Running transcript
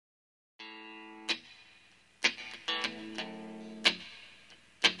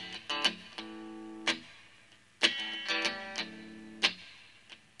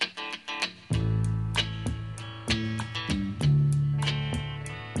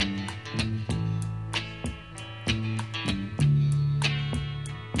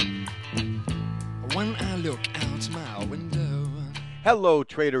window. Hello,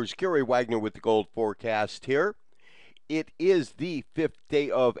 traders. Gary Wagner with the Gold Forecast here. It is the 5th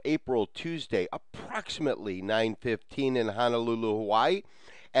day of April, Tuesday, approximately 9:15 in Honolulu, Hawaii,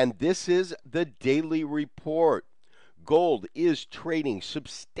 and this is the Daily Report. Gold is trading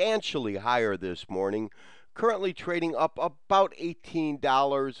substantially higher this morning, currently trading up about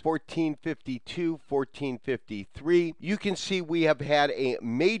 $18, 14.52, 14.53. You can see we have had a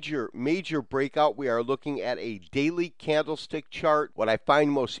major breakout. We are looking at a daily candlestick chart. What I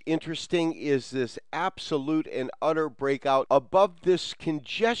find most interesting is this absolute and utter breakout above this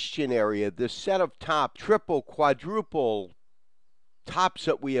congestion area, this set of top, triple, quadruple tops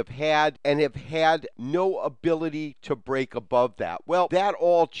that we have had and have had no ability to break above that. Well, that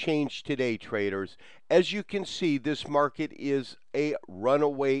all changed today, traders. As you can see, this market is a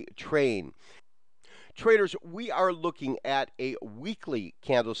runaway train. Traders, we are looking at a weekly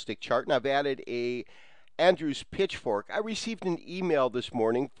candlestick chart, and I've added a Andrews pitchfork. I received an email this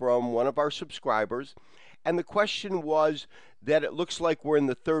morning from one of our subscribers, and the question was that it looks like we're in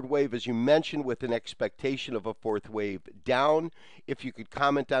the third wave, as you mentioned, with an expectation of a fourth wave down. If you could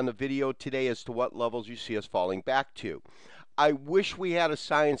comment on the video today as to what levels you see us falling back to. I wish we had a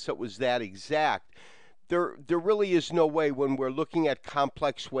science that was that exact. There really is no way when we're looking at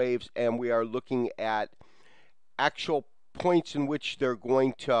complex waves and we are looking at actual points in which they're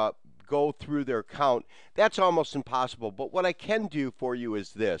going to go through their count. That's almost impossible. But what I can do for you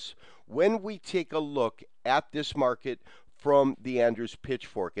is this. When we take a look at this market from the Andrews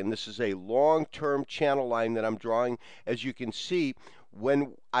pitchfork, and this is a long-term channel line that I'm drawing, as you can see,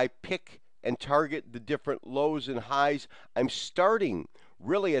 when I pick and target the different lows and highs, I'm starting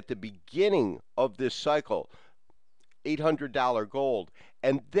really at the beginning of this cycle, $800 gold.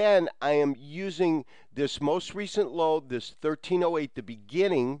 And then I am using this most recent low, this 1308, the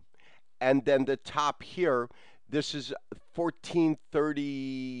beginning, and then the top here, this is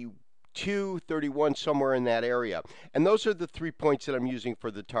 1432, 31, somewhere in that area. And those are the 3 points that I'm using for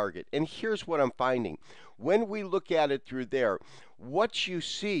the target. And here's what I'm finding. When we look at it through there, what you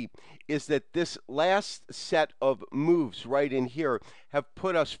see is that this last set of moves right in here have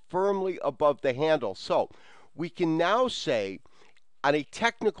put us firmly above the handle. So we can now say, on a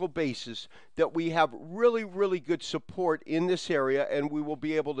technical basis, that we have really good support in this area, and we will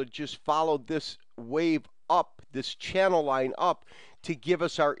be able to just follow this wave up, this channel line up, to give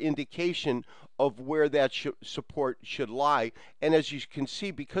us our indication of where that support should lie. And as you can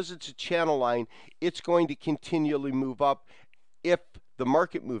see, because it's a channel line, it's going to continually move up if the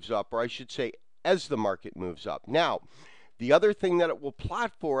market moves up, or I should say, as the market moves up. Now, the other thing that it will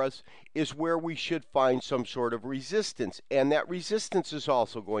plot for us is where we should find some sort of resistance, and that resistance is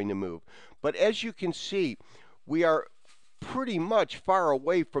also going to move. But as you can see, we are pretty much far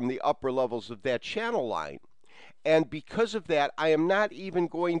away from the upper levels of that channel line. And because of that, I am not even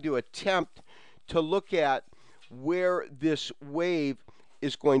going to attempt to look at where this wave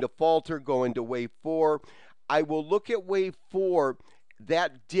is going to falter, go into wave 4. I will look at wave 4,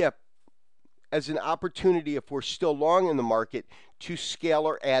 that dip, as an opportunity, if we're still long in the market, to scale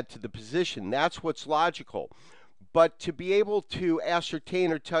or add to the position. That's what's logical. But to be able to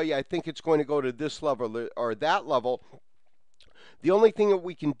ascertain or tell you, I think it's going to go to this level or that level, the only thing that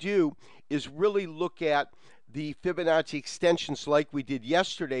we can do is really look at the Fibonacci extensions like we did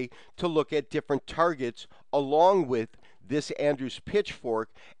yesterday to look at different targets along with this Andrews pitchfork,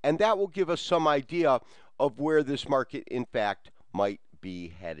 and that will give us some idea of where this market, in fact, might be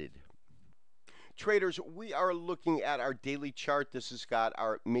headed. Traders, we are looking at our daily chart. This has got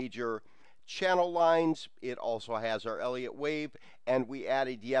our major channel lines. It also has our Elliott wave, and we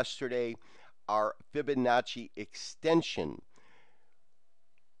added yesterday our Fibonacci extension.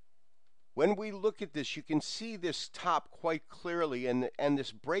 When we look at this, you can see this top quite clearly, and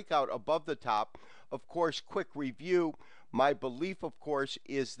this breakout above the top. Of course, quick review. My belief, of course,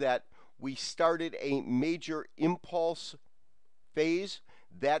 is that we started a major impulse phase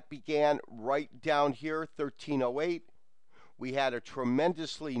that began right down here, 1308. We had a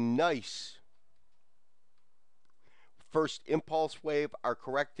tremendously nice first impulse wave, our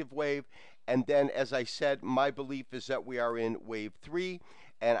corrective wave, and then, as I said, my belief is that we are in wave 3,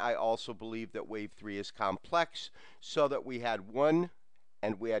 and I also believe that wave 3 is complex, so that we had 1,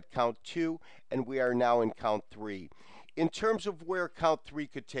 and we had count 2, and we are now in count 3. In terms of where count 3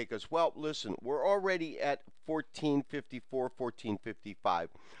 could take us, well, listen, we're already at 1454, 1455.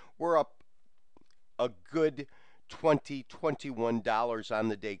 We're up a good $20, $21 on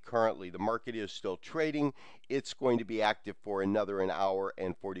the day currently. The market is still trading. It's going to be active for another an hour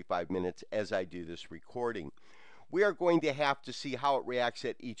and 45 minutes as I do this recording. We are going to have to see how it reacts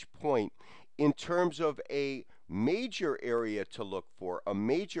at each point. In terms of a major area to look for,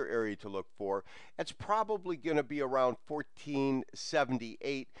 that's probably going to be around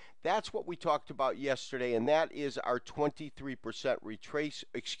 1478. That's what we talked about yesterday, and that is our 23%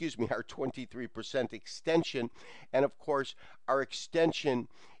 our 23% extension. And of course, our extension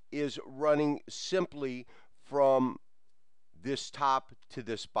is running simply from this top to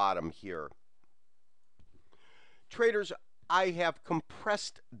this bottom here. Traders, I have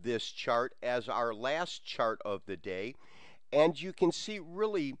compressed this chart as our last chart of the day, and you can see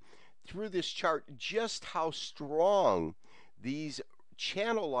really through this chart just how strong these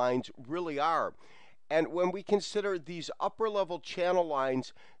channel lines really are. And when we consider these upper level channel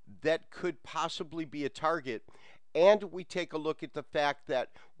lines that could possibly be a target, and we take a look at the fact that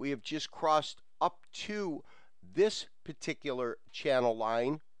we have just crossed up to this particular channel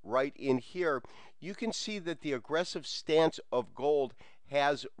line right in here, you can see that the aggressive stance of gold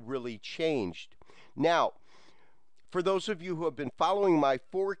has really changed. Now, for those of you who have been following my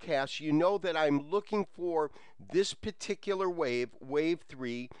forecast, you know that I'm looking for this particular wave, wave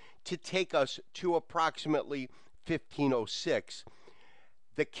 3, to take us to approximately 1506.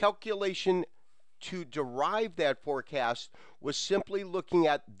 The calculation to derive that forecast was simply looking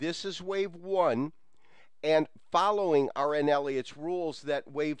at this as wave 1 and following R.N. Elliott's rules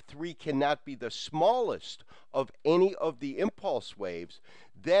that wave 3 cannot be the smallest of any of the impulse waves.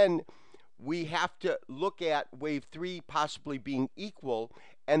 Then we have to look at wave 3 possibly being equal,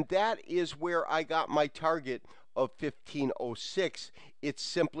 and that is where I got my target of 1506. It's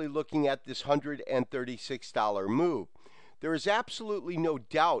simply looking at this $136 move. There is absolutely no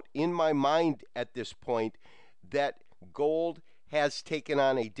doubt in my mind at this point that gold has taken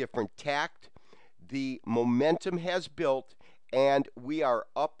on a different tact. The momentum has built, and we are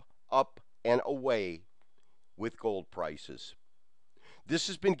up, and away with gold prices. This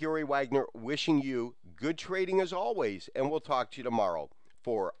has been Gary Wagner wishing you good trading as always, and we'll talk to you tomorrow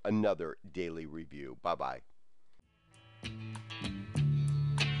for another daily review. Bye-bye.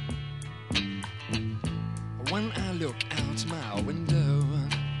 When I look out my window,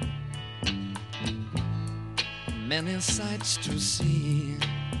 many sights to see.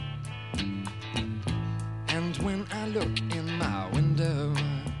 And when I look in my window,